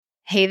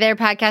Hey there,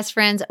 podcast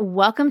friends.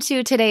 Welcome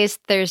to today's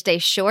Thursday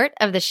short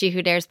of the She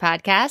Who Dares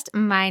podcast.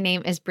 My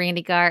name is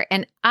Brandy Gar,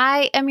 and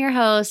I am your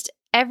host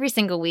every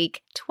single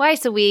week,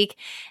 twice a week.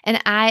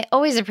 And I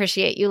always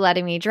appreciate you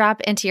letting me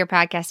drop into your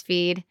podcast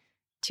feed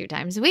 2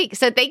 times a week.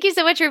 So thank you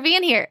so much for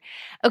being here.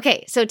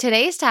 Okay, so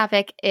today's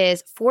topic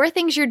is 4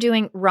 things you're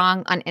doing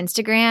wrong on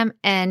Instagram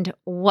and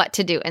what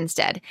to do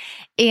instead.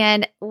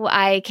 And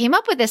I came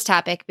up with this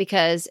topic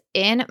because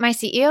in my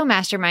CEO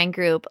Mastermind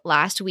group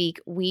last week,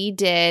 we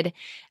did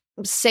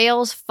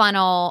sales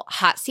funnel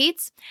hot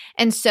seats.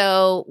 And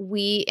so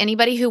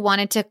anybody who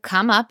wanted to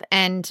come up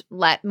and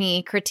let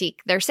me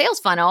critique their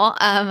sales funnel,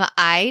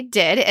 I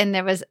did. And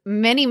there was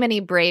many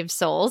brave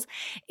souls.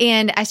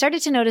 And I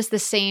started to notice the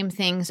same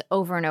things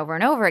over and over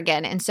and over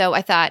again. And so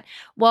I thought,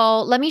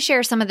 well, let me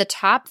share some of the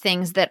top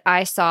things that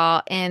I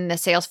saw in the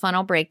sales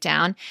funnel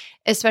breakdown,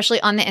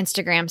 especially on the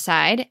Instagram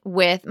side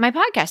with my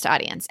podcast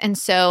audience. And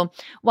so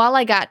while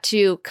I got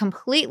to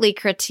completely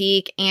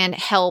critique and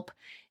help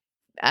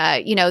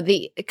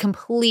the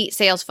complete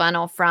sales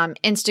funnel from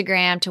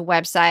Instagram to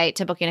website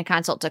to booking a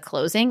consult to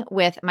closing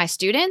with my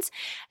students.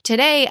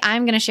 Today,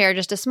 I'm going to share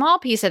just a small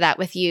piece of that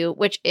with you,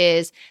 which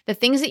is the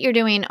things that you're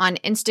doing on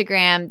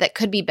Instagram that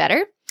could be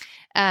better.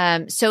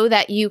 So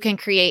that you can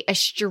create a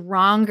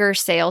stronger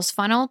sales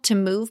funnel to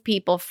move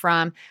people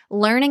from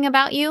learning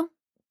about you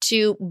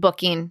to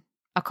booking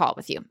a call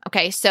with you.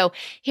 Okay, so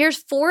here's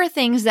 4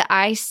 things that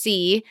I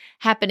see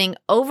happening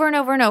over and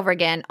over and over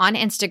again on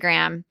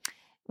Instagram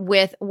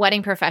with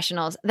wedding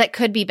professionals that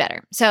could be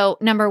better. So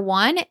number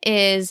 1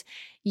 is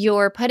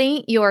you're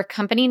putting your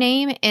company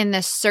name in the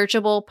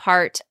searchable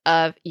part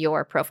of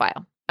your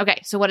profile. Okay,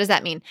 so what does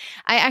that mean?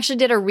 I actually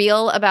did a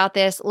reel about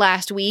this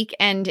last week,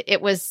 and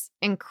it was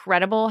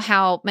incredible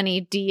how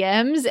many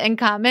DMs and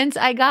comments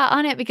I got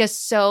on it because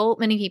so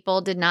many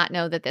people did not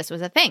know that this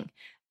was a thing,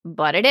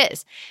 but it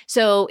is.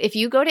 So if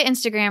you go to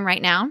Instagram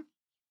right now,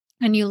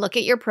 and you look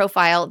at your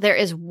profile, there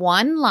is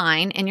one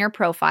line in your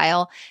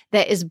profile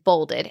that is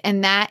bolded,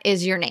 and that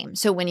is your name.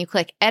 So when you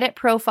click edit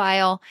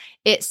profile,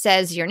 it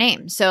says your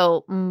name.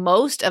 So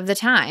most of the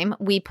time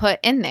we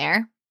put in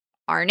there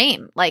our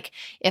name. Like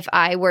if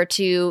I were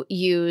to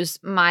use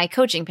my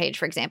coaching page,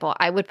 for example,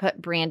 I would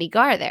put Brandy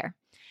Gar there.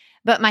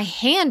 But my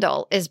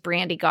handle is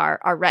Brandy Gar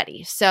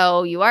already.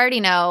 So you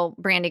already know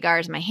Brandy Gar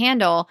is my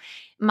handle.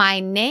 My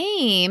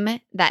name,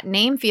 that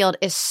name field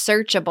is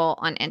searchable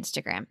on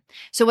Instagram.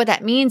 So what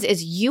that means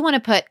is you want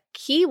to put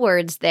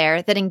keywords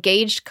there that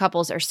engaged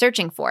couples are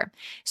searching for.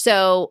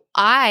 So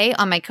I,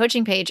 on my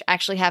coaching page,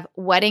 actually have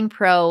wedding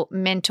pro,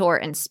 mentor,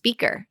 and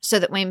speaker. So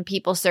that when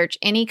people search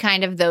any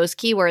kind of those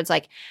keywords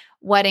like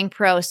wedding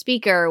pro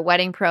speaker,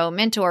 wedding pro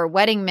mentor,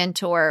 wedding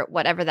mentor,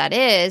 whatever that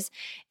is,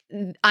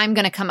 I'm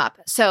going to come up.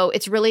 So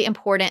it's really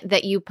important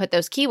that you put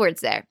those keywords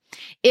there.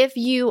 If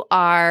you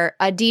are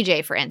a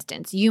DJ, for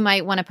instance, you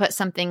might want to put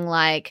something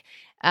like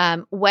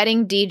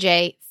wedding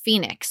DJ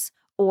Phoenix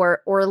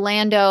or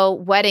Orlando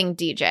wedding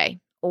DJ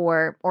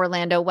or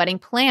Orlando wedding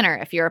planner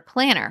if you're a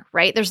planner,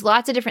 right? There's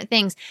lots of different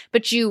things,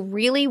 but you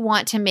really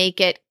want to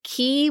make it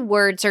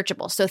keyword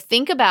searchable. So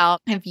think about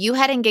if you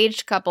had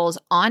engaged couples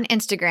on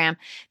Instagram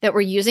that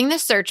were using the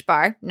search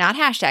bar, not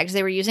hashtags,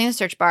 they were using the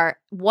search bar,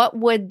 what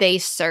would they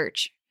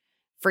search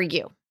for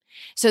you?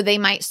 So they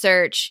might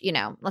search,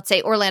 let's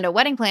say Orlando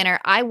wedding planner.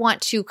 I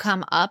want to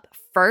come up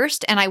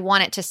first and I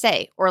want it to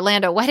say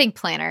Orlando wedding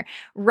planner,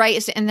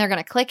 right? And they're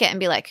going to click it and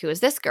be like, who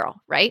is this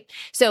girl, right?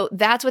 So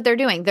that's what they're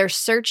doing. They're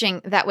searching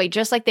that way,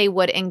 just like they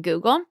would in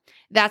Google.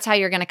 That's how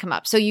you're going to come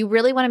up. So you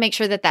really want to make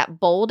sure that that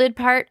bolded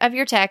part of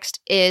your text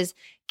is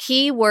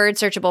keyword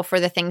searchable for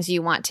the things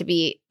you want to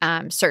be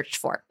searched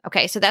for.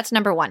 Okay, so that's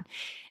number 1.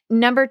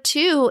 Number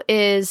 2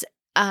 is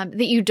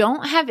that you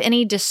don't have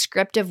any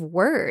descriptive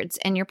words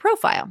in your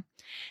profile.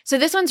 So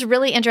this one's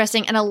really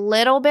interesting and a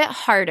little bit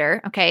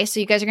harder. Okay, so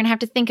you guys are going to have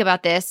to think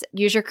about this,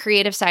 use your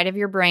creative side of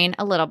your brain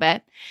a little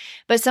bit.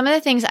 But some of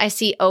the things I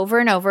see over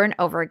and over and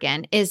over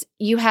again is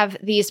you have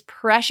these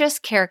precious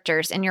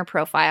characters in your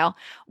profile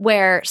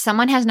where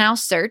someone has now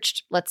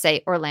searched, let's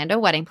say Orlando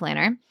wedding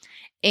planner,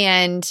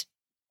 and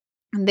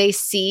they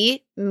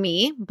see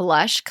me,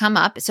 Blush, come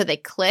up. So they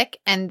click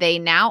and they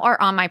now are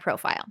on my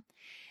profile.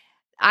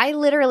 I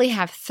literally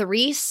have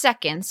 3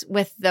 seconds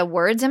with the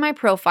words in my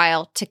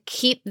profile to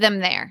keep them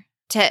there,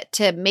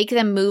 to make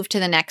them move to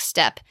the next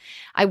step.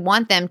 I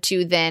want them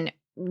to then,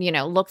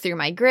 look through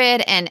my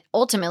grid and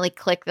ultimately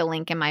click the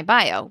link in my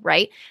bio,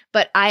 right?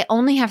 But I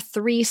only have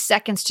 3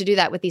 seconds to do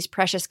that with these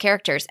precious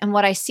characters. And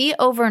what I see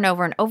over and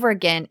over and over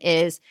again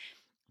is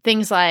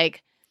things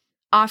like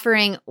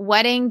offering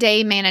wedding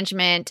day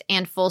management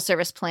and full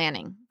service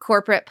planning,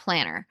 corporate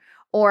planner.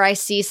 Or I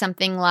see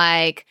something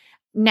like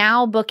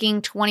now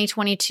booking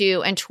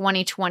 2022 and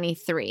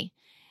 2023.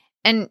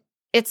 And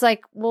it's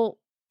like, well,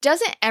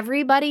 doesn't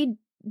everybody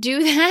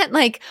do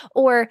that?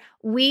 Or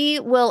we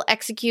will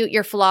execute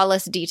your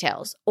flawless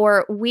details,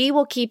 or we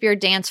will keep your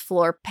dance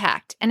floor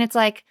packed. And it's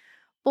like,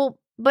 well,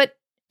 but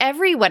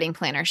every wedding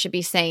planner should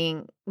be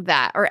saying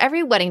that, or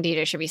every wedding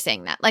DJ should be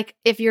saying that. Like,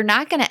 if you're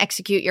not going to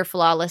execute your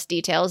flawless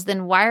details,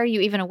 then why are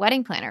you even a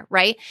wedding planner,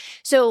 right?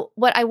 So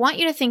what I want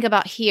you to think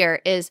about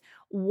here is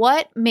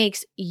what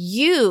makes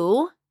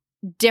you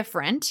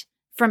different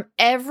from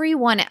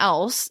everyone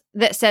else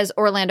that says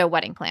Orlando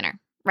wedding planner,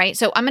 right?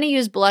 So I'm going to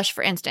use Blush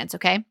for instance,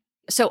 okay?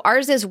 So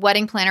ours is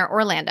Wedding Planner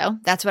Orlando.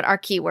 That's what our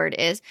keyword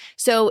is.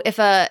 So if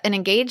an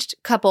engaged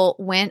couple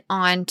went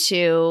on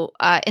to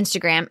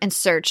Instagram and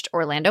searched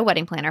Orlando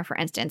Wedding Planner, for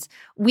instance,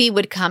 we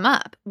would come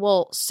up.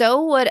 Well,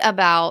 so would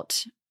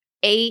about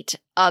 8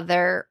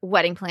 other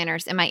wedding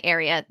planners in my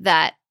area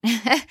that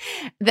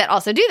that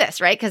also do this,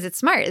 right? Because it's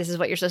smart. This is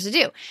what you're supposed to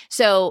do.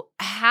 So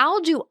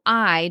how do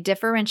I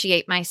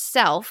differentiate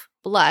myself,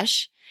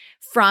 Blush,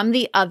 from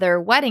the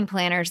other wedding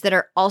planners that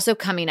are also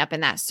coming up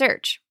in that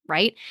search,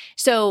 right?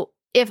 So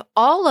if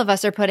all of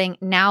us are putting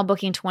now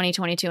booking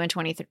 2022 and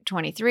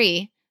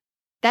 2023,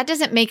 that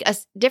doesn't make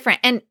us different.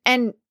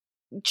 And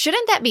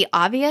shouldn't that be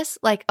obvious?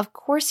 Like, of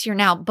course you're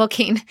now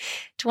booking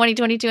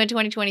 2022 and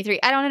 2023.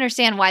 I don't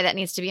understand why that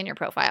needs to be in your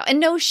profile.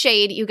 And no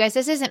shade, you guys,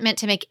 this isn't meant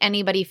to make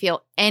anybody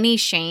feel any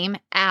shame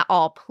at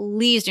all.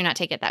 Please do not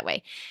take it that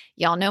way.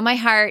 Y'all know my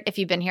heart. If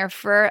you've been here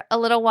for a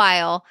little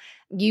while,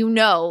 you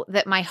know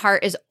that my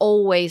heart is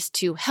always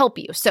to help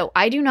you. So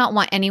I do not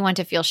want anyone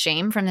to feel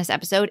shame from this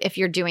episode if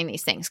you're doing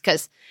these things,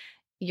 because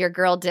your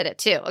girl did it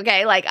too.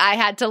 Okay. Like, I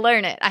had to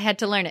learn it.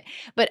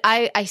 But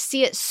I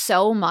see it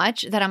so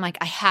much that I'm like,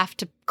 I have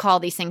to call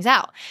these things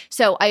out.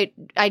 So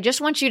I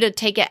just want you to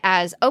take it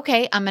as,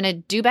 okay, I'm going to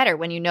do better.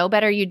 When you know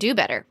better, you do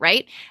better,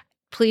 right?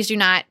 Please do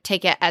not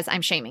take it as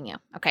I'm shaming you.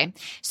 Okay.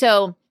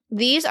 So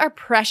these are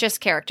precious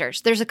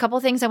characters. There's a couple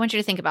things I want you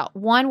to think about.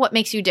 One, what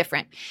makes you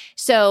different?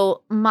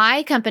 So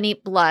my company,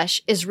 Blush,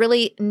 is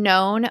really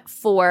known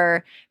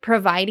for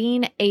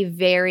providing a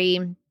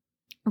very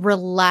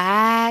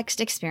relaxed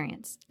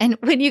experience. And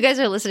when you guys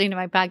are listening to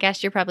my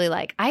podcast, you're probably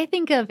like, I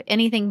think of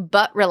anything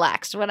but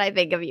relaxed when I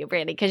think of you,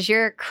 Brandy, because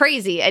you're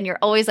crazy and you're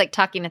always like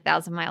talking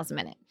 1,000 miles a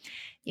minute.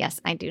 Yes,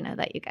 I do know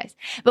that, you guys.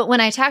 But when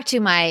I talk to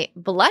my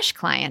Blush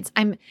clients,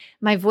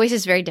 my voice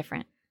is very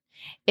different.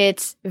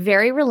 It's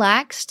very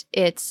relaxed.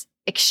 It's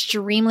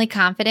extremely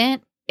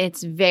confident.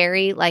 It's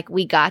very like,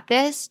 we got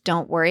this.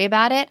 Don't worry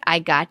about it. I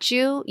got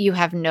you. You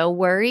have no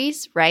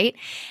worries, right?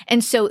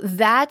 And so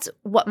that's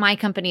what my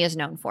company is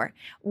known for.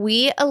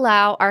 We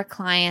allow our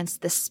clients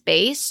the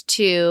space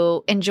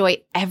to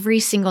enjoy every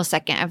single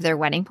second of their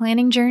wedding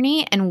planning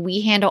journey, and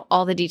we handle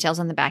all the details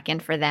on the back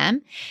end for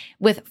them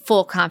with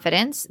full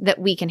confidence that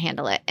we can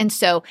handle it. And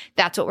so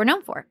that's what we're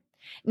known for.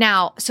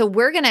 Now, so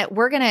we're going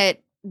to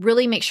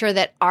really make sure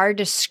that our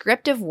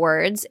descriptive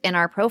words in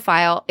our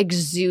profile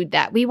exude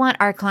that. We want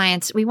our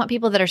clients, we want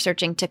people that are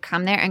searching to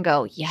come there and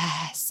go,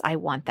 yes, I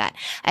want that.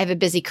 I have a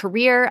busy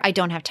career. I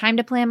don't have time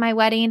to plan my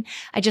wedding.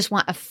 I just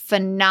want a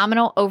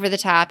phenomenal,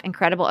 over-the-top,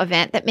 incredible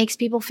event that makes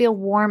people feel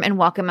warm and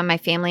welcome, and my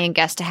family and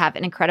guests to have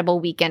an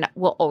incredible weekend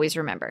we'll always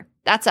remember.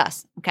 That's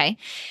us, okay?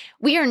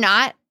 We are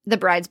not the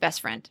bride's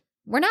best friend.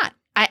 We're not.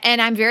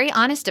 And I'm very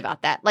honest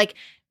about that. Like,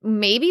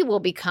 maybe we'll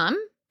become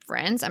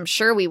friends. I'm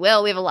sure we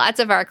will. We have lots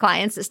of our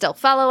clients that still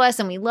follow us,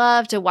 and we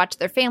love to watch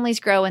their families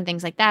grow and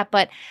things like that.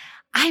 But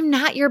I'm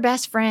not your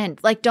best friend.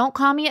 Like, don't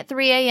call me at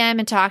 3 a.m.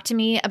 and talk to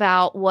me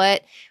about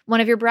what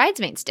one of your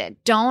bridesmaids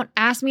did. Don't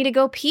ask me to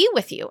go pee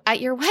with you at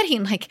your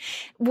wedding. Like,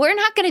 we're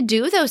not going to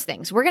do those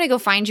things. We're going to go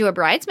find you a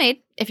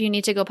bridesmaid. If you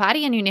need to go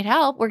potty and you need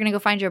help, we're going to go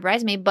find you a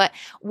bridesmaid, but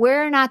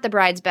we're not the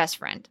bride's best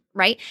friend,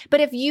 right?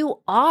 But if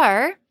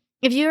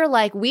you're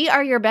like, we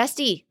are your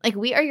bestie, like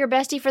we are your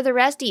bestie for the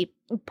restie,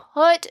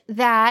 put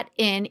that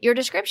in your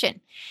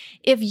description.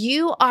 If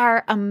you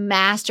are a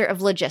master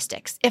of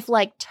logistics, if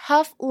like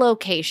tough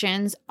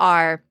locations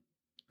are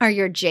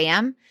your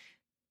jam,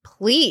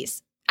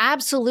 please,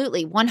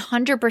 absolutely,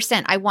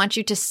 100%. I want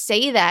you to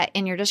say that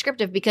in your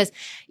descriptive, because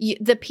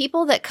the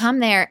people that come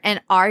there and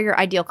are your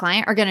ideal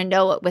client are going to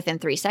know it within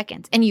 3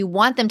 seconds. And you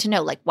want them to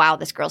know, like, wow,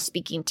 this girl's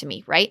speaking to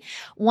me, right?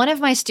 One of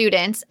my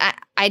students,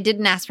 I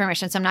didn't ask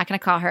permission, so I'm not going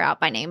to call her out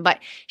by name, but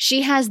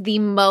she has the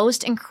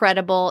most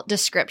incredible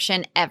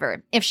description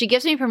ever. If she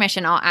gives me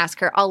permission, I'll ask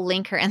her. I'll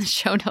link her in the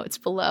show notes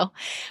below.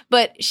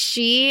 But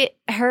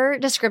her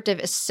descriptive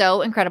is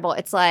so incredible.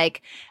 It's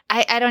like,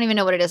 I don't even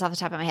know what it is off the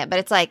top of my head, but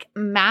it's like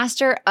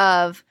master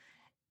of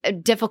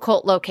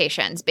difficult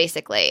locations,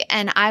 basically.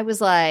 And I was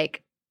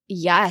like,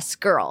 yes,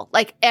 girl.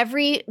 Like,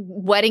 every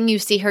wedding you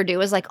see her do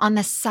is like on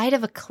the side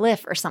of a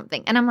cliff or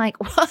something. And I'm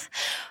like, well,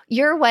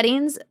 your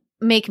weddings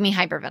make me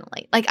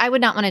hyperventilate. Like, I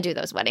would not want to do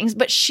those weddings,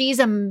 but she's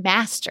a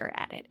master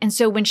at it. And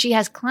so when she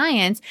has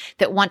clients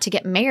that want to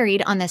get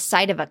married on the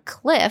side of a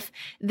cliff,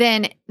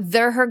 then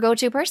they're her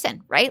go-to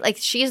person, right? Like,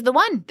 she's the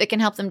one that can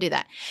help them do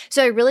that.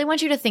 So I really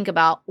want you to think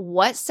about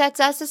what sets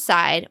us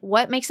aside,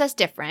 what makes us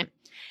different.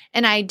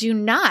 And I do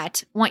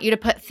not want you to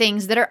put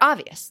things that are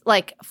obvious,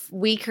 like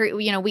we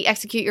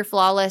execute your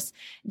flawless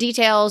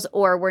details,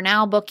 or we're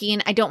now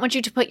booking. I don't want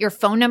you to put your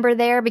phone number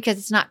there because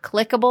it's not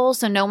clickable,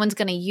 so no one's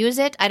going to use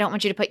it. I don't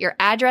want you to put your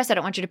address. I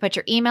don't want you to put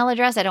your email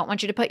address. I don't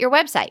want you to put your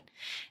website.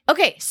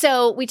 Okay,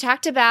 so we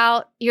talked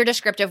about your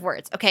descriptive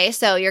words. Okay,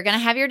 so you're going to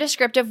have your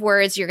descriptive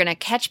words. You're going to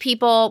catch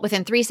people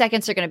within 3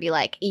 seconds. They're going to be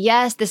like,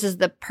 yes, this is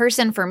the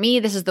person for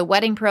me. This is the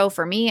wedding pro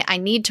for me. I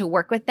need to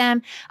work with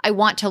them. I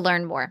want to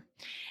learn more.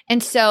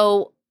 And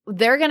so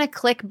they're going to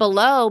click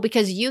below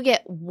because you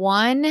get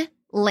one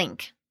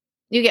link.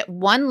 You get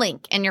one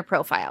link in your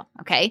profile,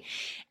 okay?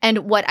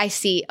 And what I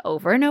see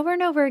over and over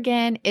and over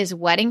again is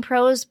wedding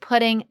pros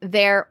putting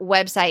their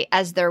website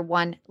as their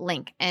one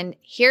link. And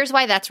here's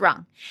why that's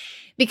wrong.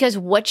 Because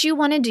what you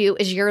want to do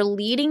is you're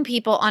leading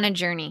people on a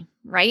journey,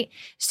 right?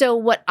 So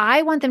what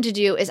I want them to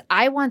do is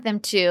I want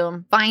them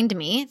to find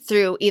me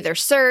through either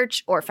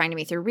search or find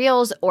me through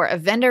Reels, or a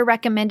vendor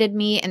recommended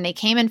me and they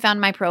came and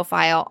found my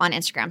profile on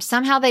Instagram.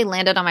 Somehow they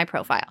landed on my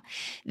profile.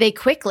 They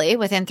quickly,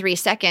 within 3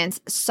 seconds,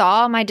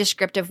 saw my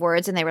descriptive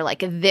words and they were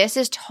like, this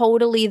is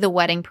totally the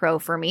wedding pro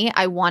for me.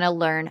 I want to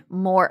learn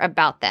more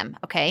about them,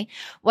 okay?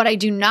 What I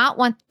do not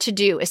want to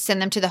do is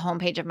send them to the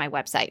homepage of my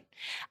website.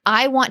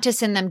 I want to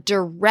send them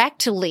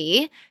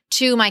directly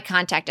to my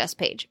contact us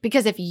page,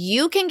 because if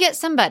you can get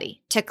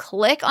somebody to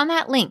click on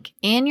that link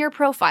in your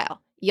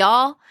profile,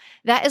 y'all,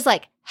 that is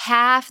like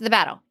half the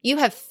battle. You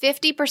have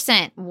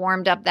 50%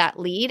 warmed up that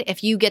lead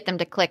if you get them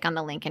to click on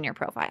the link in your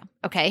profile,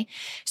 okay?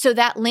 So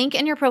that link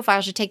in your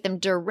profile should take them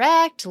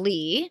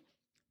directly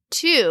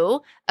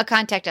to a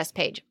contact us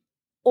page.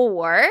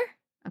 Or,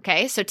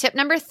 okay, so tip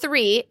number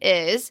 3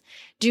 is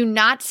do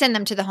not send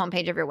them to the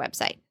homepage of your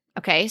website.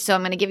 Okay, so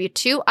I'm going to give you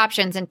 2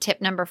 options in tip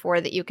number 4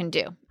 that you can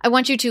do. I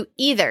want you to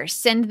either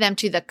send them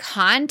to the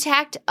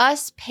Contact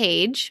Us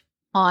page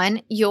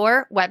on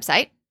your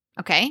website.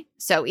 Okay,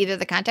 so either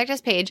the Contact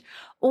Us page,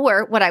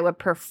 or what I would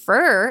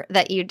prefer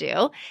that you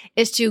do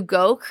is to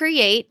go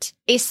create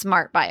a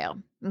Smart Bio.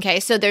 Okay,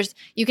 so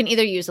you can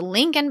either use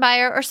Link in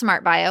Bio or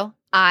Smart Bio.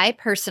 I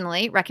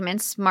personally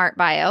recommend Smart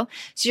Bio.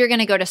 So you're going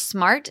to go to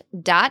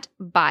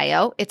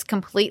smart.bio. It's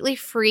completely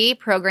free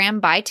program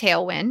by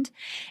Tailwind,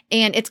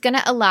 and it's going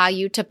to allow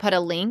you to put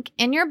a link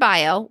in your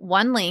bio,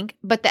 one link,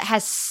 but that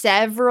has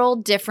several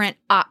different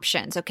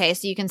options. Okay,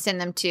 so you can send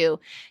them to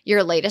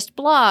your latest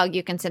blog.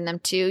 You can send them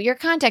to your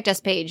Contact Us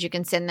page. You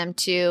can send them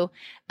to,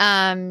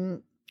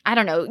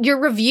 your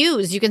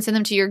reviews. You can send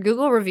them to your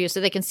Google reviews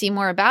so they can see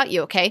more about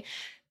you. Okay.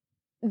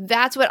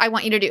 That's what I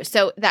want you to do.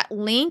 So that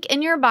link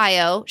in your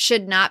bio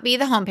should not be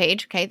the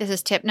homepage. Okay. This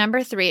is tip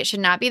number 3. It should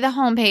not be the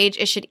homepage.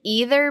 It should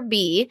either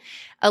be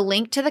a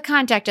link to the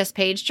Contact Us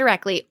page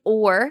directly,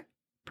 or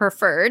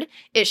preferred,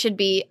 it should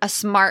be a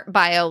Smart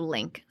Bio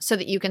link so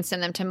that you can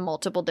send them to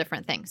multiple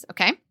different things.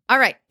 Okay. All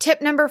right. Tip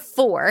number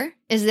 4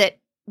 is that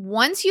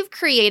once you've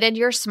created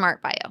your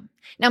Smart Bio,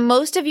 now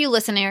most of you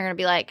listening are going to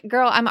be like,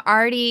 girl, I'm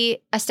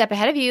already a step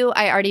ahead of you.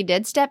 I already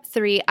did step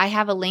 3. I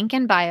have a link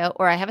in bio,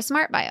 or I have a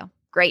Smart Bio.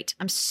 Great.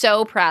 I'm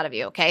so proud of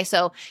you. Okay.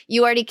 So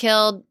you already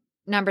killed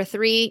number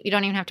 3. You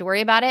don't even have to worry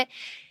about it.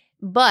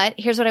 But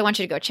here's what I want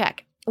you to go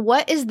check.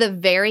 What is the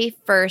very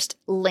first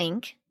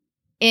link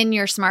in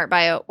your Smart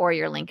Bio or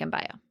your link in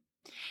bio?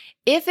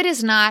 If it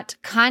is not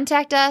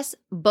contact us,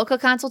 book a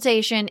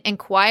consultation,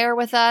 inquire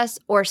with us,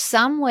 or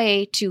some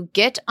way to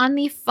get on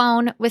the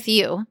phone with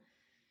you,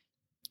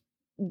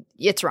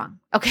 it's wrong.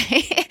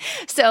 Okay.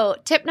 So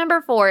tip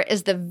number 4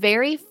 is the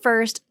very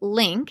first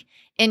link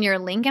in your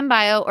link in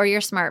bio or your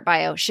Smart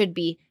Bio should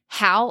be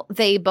how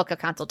they book a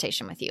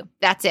consultation with you.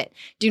 That's it.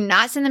 Do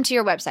not send them to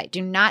your website.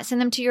 Do not send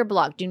them to your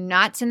blog. Do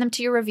not send them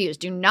to your reviews.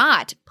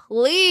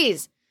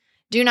 Please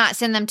do not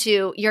send them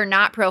to your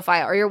Knot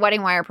profile or your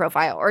Wedding Wire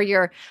profile or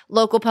your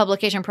local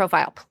publication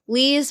profile.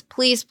 Please,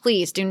 please,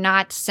 please do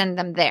not send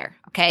them there.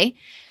 Okay.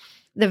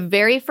 The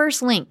very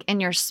first link in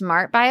your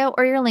Smart Bio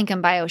or your link in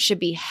bio should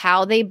be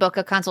how they book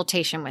a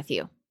consultation with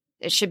you.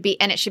 It should be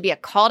a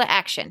call to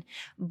action.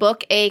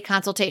 Book a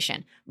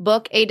consultation,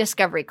 book a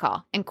discovery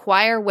call,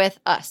 inquire with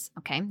us.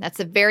 Okay. That's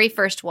the very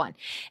first one.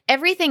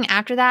 Everything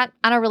after that,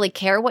 I don't really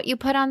care what you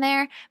put on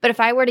there, but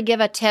if I were to give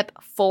a tip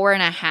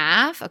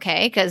 4.5,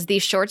 okay, because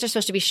these shorts are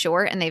supposed to be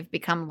short and they've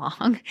become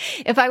long.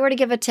 If I were to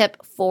give a tip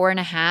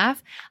 4.5,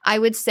 I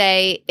would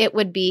say it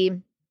would be,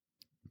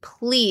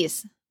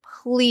 please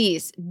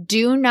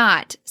do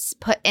not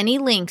put any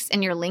links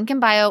in your link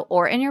in bio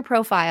or in your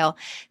profile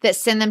that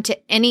send them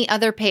to any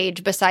other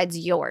page besides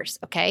yours,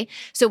 okay?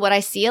 So what I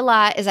see a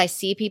lot is I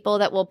see people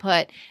that will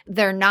put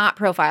their Knot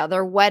profile,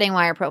 their Wedding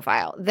Wire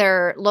profile,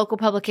 their local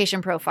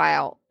publication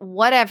profile,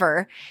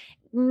 whatever,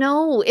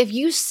 No, if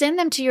you send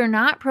them to your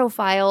Knot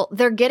profile,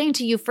 they're getting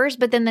to you first,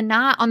 but then the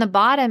Knot on the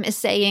bottom is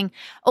saying,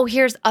 oh,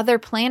 here's other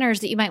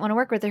planners that you might want to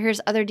work with, or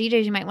here's other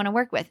DJs you might want to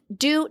work with.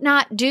 Do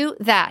not do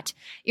that.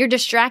 You're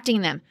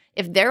distracting them.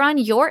 If they're on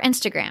your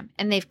Instagram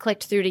and they've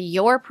clicked through to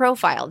your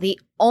profile, the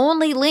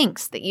only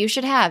links that you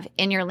should have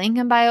in your link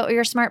in bio or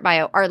your smart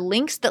bio are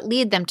links that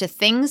lead them to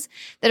things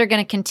that are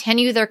going to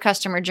continue their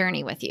customer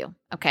journey with you,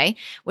 okay?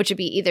 Which would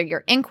be either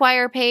your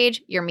Inquire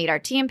page, your Meet Our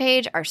Team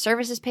page, our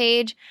services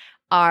page,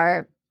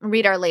 our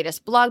read our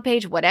latest blog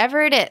page,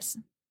 whatever it is,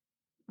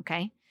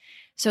 okay?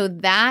 So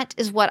that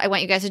is what I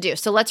want you guys to do.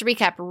 So let's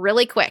recap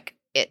really quick.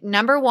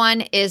 Number one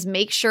is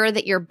make sure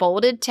that your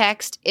bolded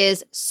text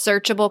is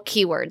searchable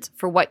keywords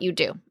for what you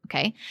do,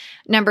 okay?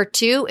 Number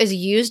two is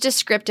use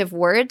descriptive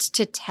words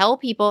to tell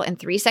people in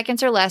 3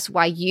 seconds or less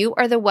why you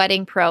are the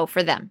wedding pro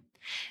for them.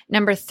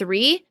 Number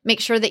three, make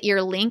sure that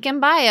your link in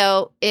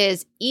bio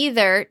is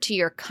either to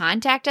your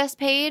contact us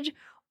page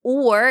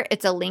or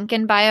it's a link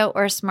in bio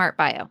or a smart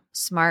bio.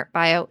 Smart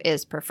bio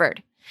is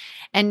preferred.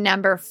 And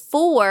number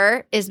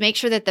four is make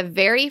sure that the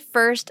very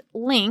first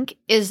link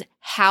is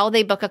how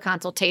they book a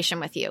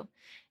consultation with you.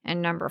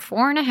 And number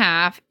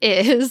 4.5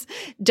 is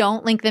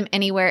don't link them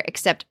anywhere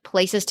except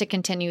places to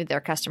continue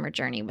their customer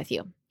journey with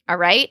you. All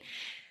right?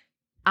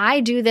 I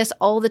do this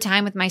all the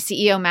time with my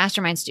CEO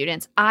Mastermind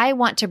students. I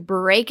want to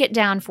break it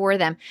down for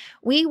them.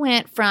 We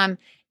went from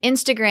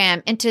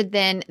Instagram into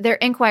then their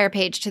Inquire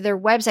page to their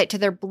website to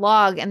their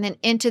blog and then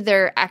into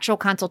their actual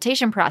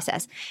consultation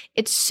process.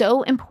 It's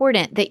so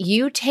important that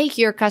you take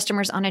your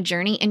customers on a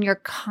journey and you're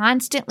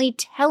constantly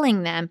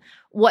telling them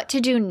what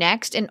to do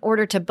next in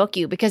order to book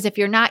you. Because if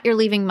you're not, you're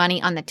leaving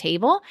money on the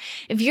table.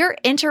 If you're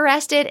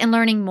interested in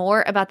learning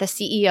more about the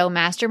CEO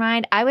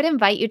Mastermind, I would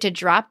invite you to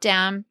drop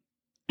down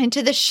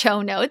into the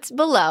show notes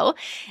below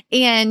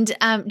and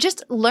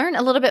just learn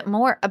a little bit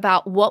more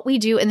about what we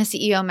do in the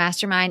CEO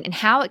Mastermind and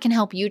how it can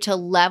help you to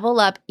level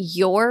up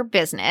your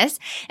business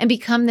and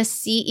become the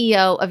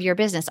CEO of your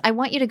business. I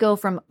want you to go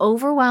from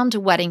overwhelmed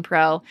wedding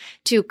pro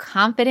to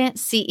confident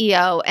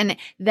CEO. And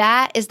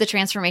that is the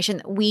transformation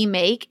that we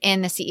make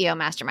in the CEO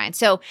Mastermind.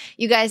 So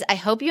you guys, I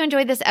hope you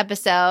enjoyed this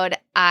episode.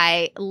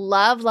 I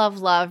love, love,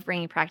 love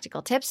bringing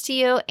practical tips to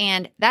you.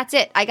 And that's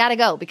it. I got to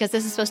go because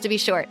this is supposed to be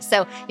short.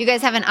 So you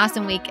guys have an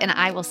awesome week and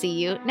I will see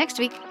you next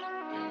week.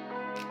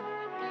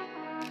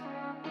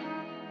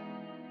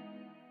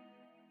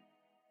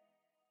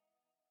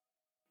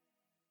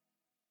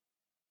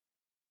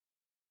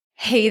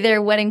 Hey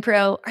there, wedding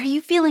pro. Are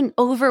you feeling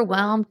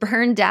overwhelmed,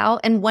 burned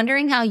out, and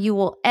wondering how you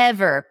will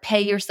ever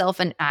pay yourself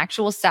an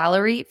actual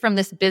salary from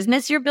this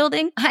business you're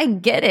building? I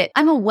get it.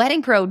 I'm a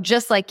wedding pro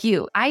just like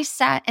you. I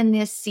sat in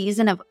this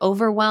season of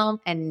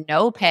overwhelm and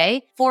no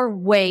pay for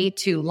way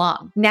too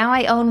long. Now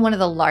I own one of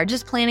the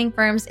largest planning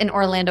firms in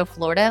Orlando,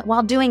 Florida,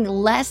 while doing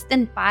less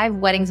than 5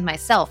 weddings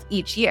myself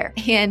each year.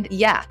 And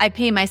yeah, I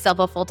pay myself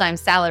a full-time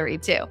salary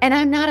too. And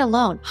I'm not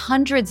alone.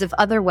 Hundreds of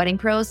other wedding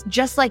pros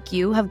just like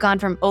you have gone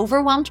from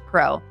overwhelmed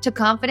pro to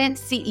confident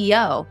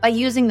CEO by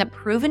using the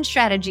proven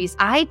strategies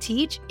I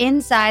teach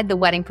inside the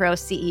Wedding Pro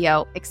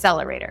CEO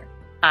Accelerator.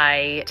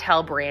 I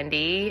tell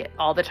Brandy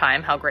all the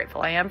time how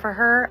grateful I am for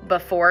her.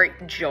 Before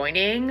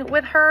joining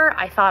with her,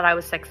 I thought I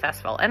was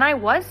successful, and I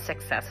was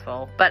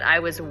successful, but I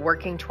was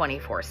working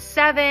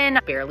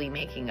 24/7, barely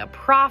making a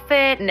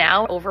profit.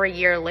 Now, over a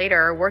year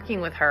later,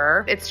 working with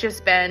her, it's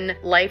just been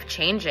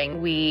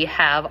life-changing. We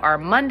have our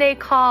Monday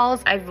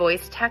calls. I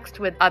voice text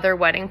with other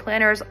wedding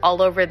planners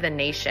all over the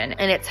nation,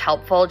 and it's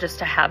helpful just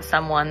to have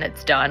someone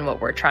that's done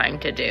what we're trying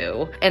to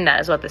do, and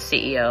that is what the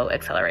CEO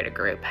Accelerator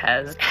Group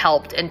has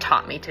helped and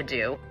taught me to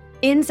do.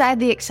 Inside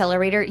the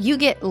Accelerator, you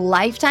get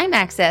lifetime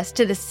access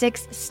to the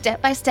 6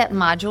 step-by-step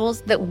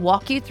modules that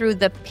walk you through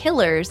the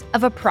pillars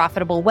of a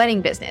profitable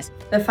wedding business.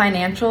 The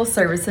financial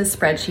services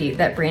spreadsheet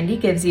that Brandy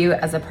gives you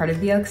as a part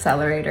of the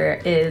Accelerator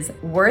is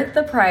worth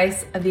the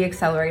price of the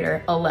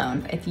Accelerator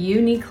alone. If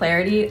you need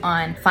clarity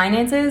on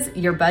finances,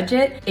 your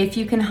budget, if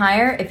you can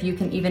hire, if you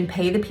can even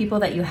pay the people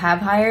that you have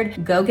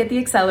hired, go get the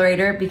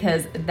Accelerator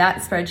because that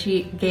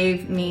spreadsheet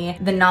gave me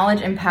the knowledge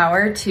and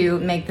power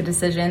to make the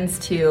decisions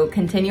to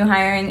continue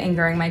hiring and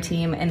growing my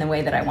team in the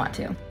way that I want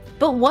to.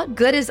 But what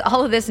good is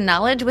all of this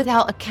knowledge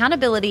without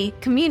accountability,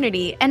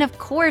 community, and of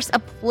course, a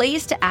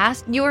place to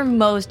ask your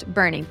most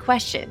burning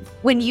question?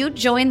 When you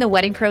join the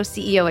Wedding Pro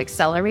CEO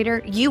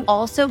Accelerator, you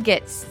also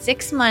get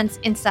 6 months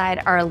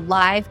inside our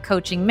live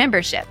coaching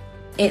membership.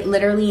 It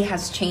literally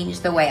has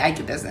changed the way I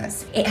do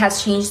business. It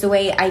has changed the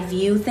way I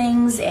view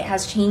things. It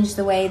has changed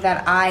the way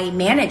that I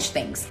manage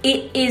things.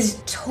 It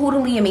is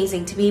totally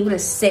amazing to be able to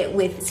sit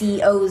with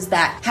CEOs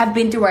that have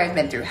been through what I've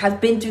been through,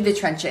 have been through the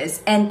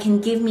trenches, and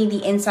can give me the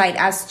insight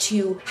as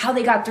to how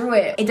they got through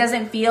it. It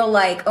doesn't feel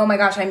like, oh my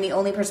gosh, I'm the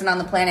only person on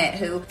the planet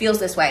who feels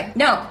this way.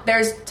 No,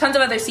 there's tons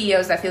of other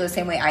CEOs that feel the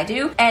same way I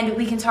do, and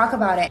we can talk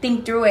about it,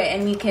 think through it,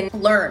 and we can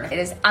learn. It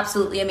is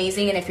absolutely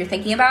amazing, and if you're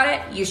thinking about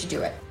it, you should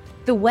do it.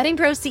 The Wedding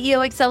Pro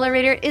CEO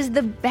Accelerator is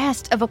the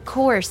best of a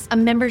course, a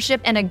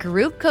membership, and a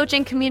group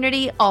coaching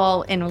community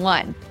all in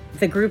one.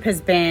 The group has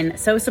been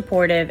so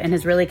supportive and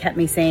has really kept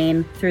me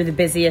sane through the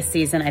busiest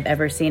season I've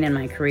ever seen in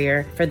my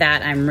career. For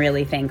that, I'm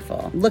really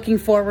thankful. Looking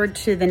forward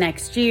to the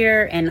next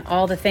year and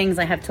all the things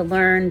I have to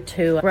learn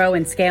to grow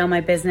and scale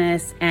my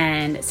business,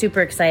 and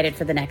super excited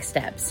for the next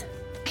steps.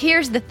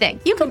 Here's the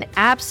thing. You can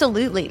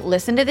absolutely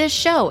listen to this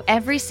show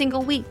every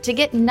single week to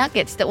get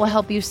nuggets that will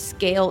help you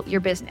scale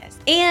your business.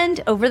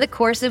 And over the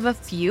course of a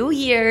few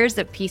years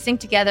of piecing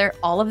together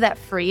all of that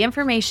free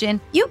information,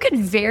 you could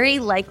very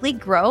likely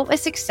grow a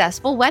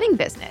successful wedding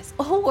business.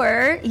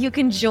 Or you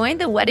can join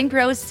the Wedding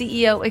Pros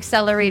CEO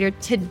Accelerator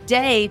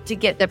today to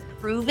get the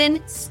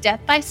proven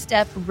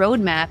step-by-step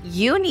roadmap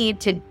you need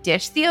to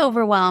ditch the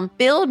overwhelm,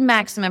 build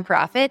maximum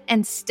profit,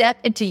 and step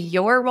into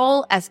your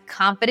role as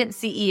confident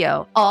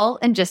CEO, all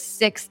in just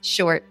 6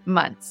 short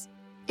months.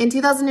 In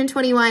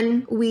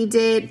 2021, we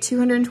did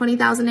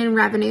 $220,000 in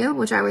revenue,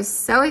 which I was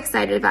so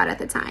excited about at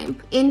the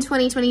time. In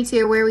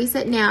 2022, where we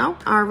sit now,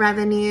 our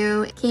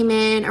revenue came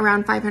in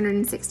around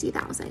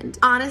 $560,000.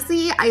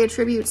 Honestly, I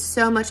attribute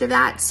so much of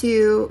that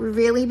to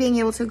really being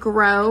able to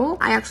grow.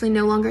 I actually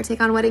no longer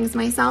take on weddings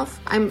myself.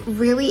 I'm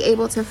really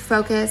able to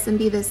focus and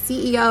be the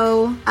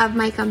CEO of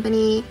my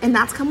company. And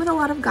that's come with a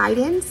lot of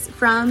guidance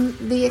from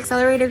the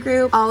Accelerator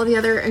Group, all of the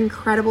other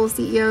incredible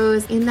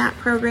CEOs in that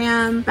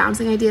program,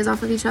 bouncing ideas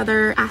off of each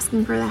other,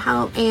 asking for the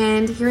help,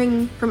 and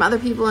hearing from other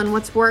people and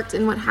what's worked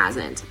and what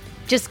hasn't.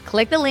 Just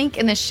click the link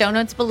in the show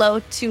notes below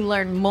to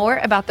learn more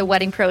about the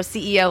Wedding Pro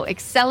CEO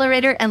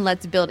Accelerator, and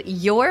let's build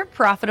your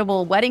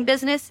profitable wedding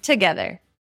business together.